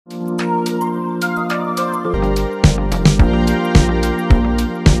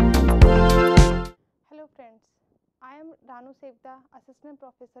Ranu Sawada, Assistant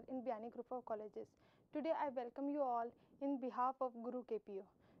Professor in Biyani Group of Colleges. Today I welcome you all in behalf of Guru KPO.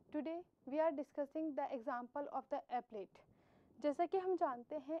 Today we are discussing the example of the applet. जैसा कि हम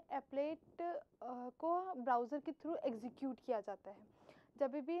जानते हैं applet को browser के through execute किया जाता है.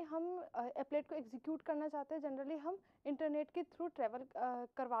 जब भी हम applet को एग्जीक्यूट करना चाहते हैं जनरली हम इंटरनेट के थ्रू ट्रैवल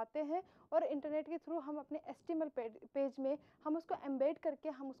करवाते हैं और इंटरनेट के थ्रू हम अपने HTML पेज में हम उसको एम्बेड करके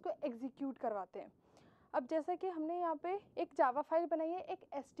हम उसको एग्जीक्यूट करवाते हैं. अब जैसा कि हमने यहाँ पे एक जावा फाइल बनाई है, एक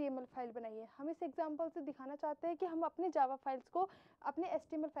HTML फाइल बनाई है. हम इस एग्जांपल से दिखाना चाहते हैं कि हम अपने जावा फाइल्स को अपने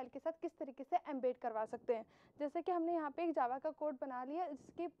HTML फाइल के साथ किस तरीके से एम्बेड करवा सकते हैं. जैसे कि हमने यहाँ पे एक जावा का कोड बना लिया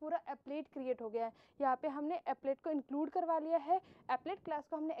जिसके पूरा एप्लेट क्रिएट हो गया है. यहाँ पे हमने एप्लेट को इंक्लूड करवा लिया है. एप्लेट क्लास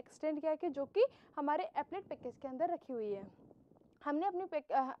को हमने एक्सटेंड किया कि जो कि हमारे एप्लेट पैकेज के अंदर रखी हुई है. हमने अपनी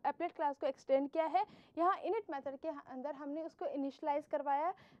एप्लेट क्लास को एक्सटेंड किया है. यहाँ इनिट मेथड के अंदर हमने उसको इनिशियलाइज़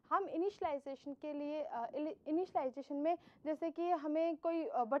करवाया. हम इनिशियलाइजेशन के लिए इनिशियलाइजेशन में जैसे कि हमें कोई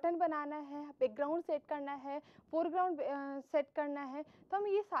बटन बनाना है, बैकग्राउंड सेट करना है, फोरग्राउंड सेट करना है, तो हम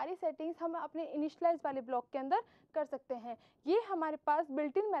ये सारी सेटिंग्स हम अपने इनिशियलाइज वाले ब्लॉक के अंदर कर सकते हैं. ये हमारे पास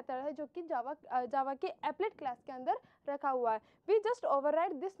बिल्ट इन मेथड है जो कि जावा के एप्लेट क्लास के अंदर रखा हुआ है. We just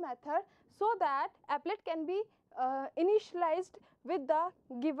override this method so that applet can be initialized with the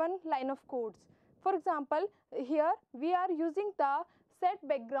given line of codes. For example, here we are using the set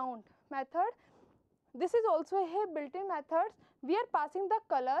background method. This is also a built-in method. We are passing the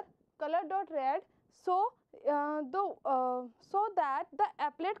color dot red so that the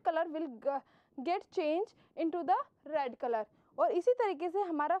applet color will get changed into the red color. और इसी तरीके से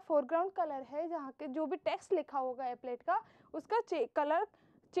हमारा foreground colour है जहाँ के जो भी टेक्स्ट लिखा होगा एप्लेट का उसका कलर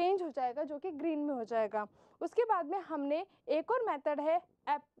चेंज हो जाएगा जो कि ग्रीन में हो जाएगा. उसके बाद में हमने एक और मेथड है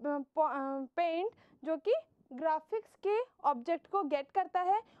पेंट जो कि ग्राफिक्स के ऑब्जेक्ट को गेट करता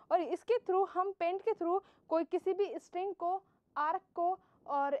है और इसके थ्रू हम पेंट के थ्रू कोई किसी भी स्ट्रिंग को, आर्क को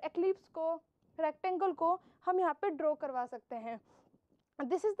और एक्लिप्स को, रेक्टेंगल को हम यहाँ पे ड्रॉ करवा सकते हैं.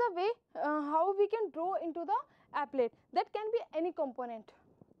 This is the way how we can draw into the applet. That can be any component.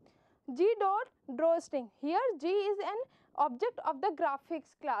 G dot draw string. Here G is an object of the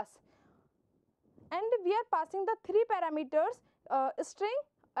graphics class and we are passing the three parameters string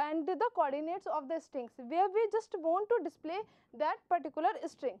and the coordinates of the strings where we just want to display that particular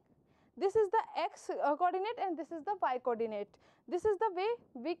string. This is the x coordinate and this is the y coordinate. This is the way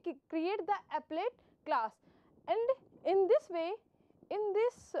we create the applet class, and in this way, in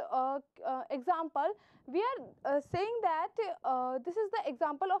this example we are saying that this is the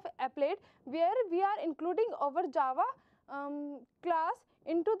example of applet where we are including our Java class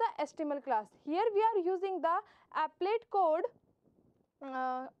into the HTML class. Here we are using the applet code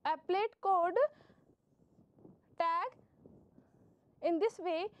tag. In this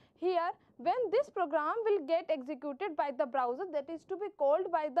way, here when this program will get executed by the browser, that is to be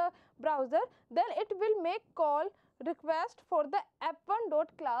called by the browser, then it will make call request for the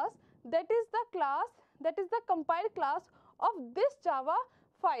app1.class, that is the compiled class of this Java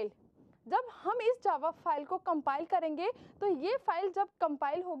file. जब हम इस Java file को compile करेंगे तो ये file जब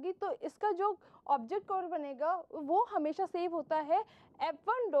compile होगी तो इसका जो ऑब्जेक्ट कोड बनेगा वो हमेशा सेव होता है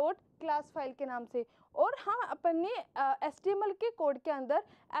app1.class फाइल के नाम से और हम अपने HTML के कोड के अंदर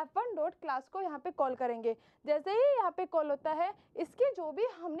app1.class को यहाँ पे कॉल करेंगे. जैसे ही यहाँ पे कॉल होता है इसके जो भी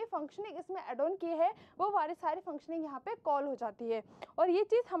हमने फंक्शनिंग इसमें एड ऑन की है वो सारी फंक्शनिंग यहाँ पे कॉल हो जाती है और ये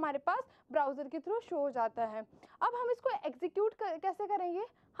चीज़ हमारे पास ब्राउज़र के थ्रू शो हो जाता है. अब हम इसको एग्जीक्यूट कैसे करेंगे?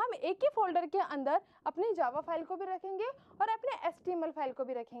 हम एक ही फोल्डर के अंदर अपनी जावा फाइल को भी रखेंगे और अपने HTML फाइल को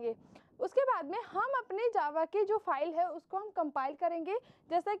भी रखेंगे. उसके बाद में हम अपने जावा की जो फाइल है उसको हम कंपाइल करेंगे.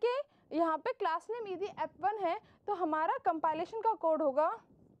 जैसा कि यहाँ पे क्लास नेम यदि app1 है तो हमारा कंपाइलेशन का कोड होगा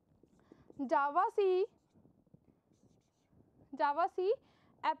जावा सी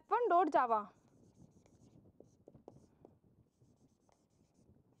app1.java.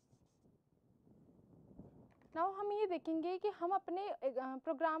 नाउ हम ये देखेंगे कि हम अपने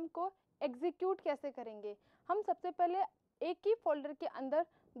प्रोग्राम को एग्जीक्यूट कैसे करेंगे. हम सबसे पहले एक ही फोल्डर के अंदर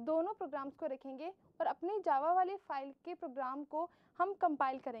दोनों प्रोग्राम्स को रखेंगे और अपने जावा वाले फाइल के प्रोग्राम को हम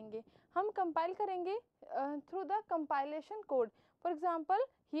कंपाइल करेंगे. हम कंपाइल करेंगे through the compilation code. For example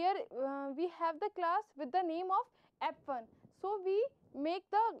here we have the class with the name of app1. So we make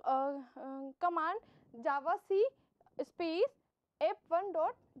the command Java C space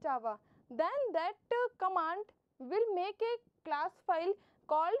app1.java. Then that command will make a class file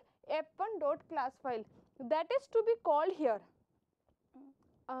called app1.class file that is to be called here.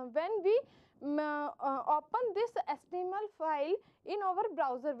 When we open this HTML file in our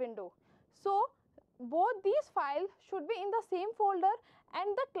browser window, so both these files should be in the same folder,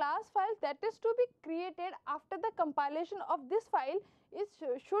 and the class file that is to be created after the compilation of this file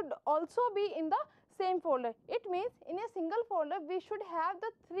should also be in the same folder. It means in a single folder we should have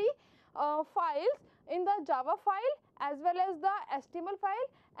the three files, in the Java file as well as the HTML file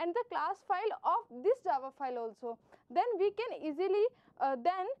and the class file of this Java file also. Then we can easily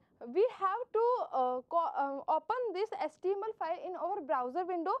then we have to open this HTML file in our browser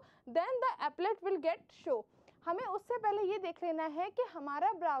window, then the applet will get show. हमें उससे पहले ये देख लेना है कि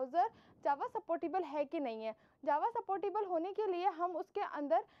हमारा browser जावा supportable है कि नहीं है. जावा सपोर्टेबल होने के लिए हम उसके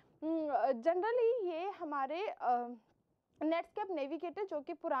अंदर जनरली ये हमारे नेटस्केप नेविगेटर जो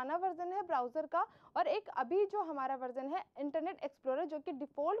कि पुराना वर्जन है ब्राउज़र का, और एक अभी जो हमारा वर्जन है इंटरनेट एक्सप्लोरर जो कि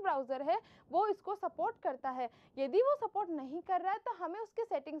डिफ़ॉल्ट ब्राउज़र है, वो इसको सपोर्ट करता है. यदि वो सपोर्ट नहीं कर रहा है तो हमें उसके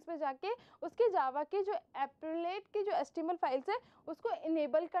सेटिंग्स पे जाके उसकी जावा की जो एप्लेट की जो HTML फाइल्स है उसको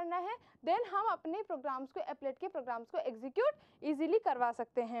इनेबल करना है. देन हम अपने प्रोग्राम्स को, एप्लेट के प्रोग्राम्स को एग्जीक्यूट ईजिली करवा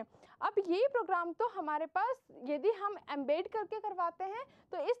सकते हैं. अब ये प्रोग्राम तो हमारे पास यदि हम एम्बेड करके करवाते हैं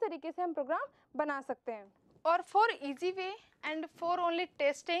तो इस तरीके से हम प्रोग्राम बना सकते हैं. Or for easy way and for only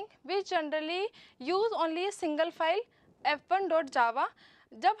testing, we generally use only a single file f1.java.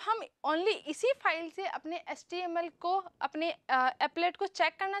 जब हम ओनली इसी फाइल से अपने HTML को, अपने एप्लेट को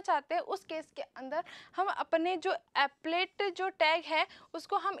चेक करना चाहते हैं, उस केस के अंदर हम अपने जो एप्लेट जो टैग है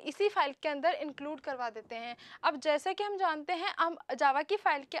उसको हम इसी फाइल के अंदर इंक्लूड करवा देते हैं. अब जैसे कि हम जानते हैं हम जावा की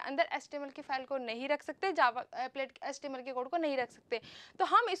फ़ाइल के अंदर HTML की फ़ाइल को नहीं रख सकते, जावा एप्लेट HTML के कोड को नहीं रख सकते, तो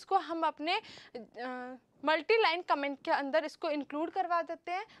हम इसको हम अपने मल्टी लाइन कमेंट के अंदर इसको इंक्लूड करवा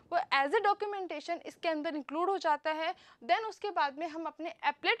देते हैं. वो एज ए डॉक्यूमेंटेशन इसके अंदर इंक्लूड हो जाता है. देन उसके बाद में हम अपने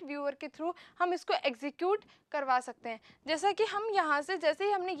एप्लेट व्यूअर के थ्रू हम इसको एग्जीक्यूट करवा सकते हैं. जैसा कि हम यहाँ से, जैसे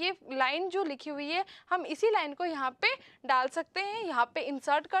ही हमने ये लाइन जो लिखी हुई है हम इसी लाइन को यहाँ पे डाल सकते हैं, यहाँ पे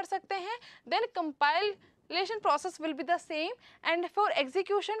इंसर्ट कर सकते हैं. Then compilation process will be the same, and for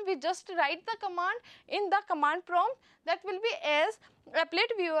execution we just write the command in the command prompt that will be as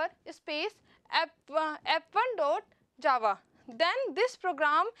applet viewer space f1.java. Then this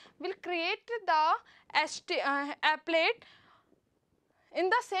program will create the applet in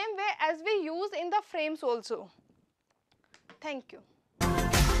the same way as we use in the frames also. Thank you.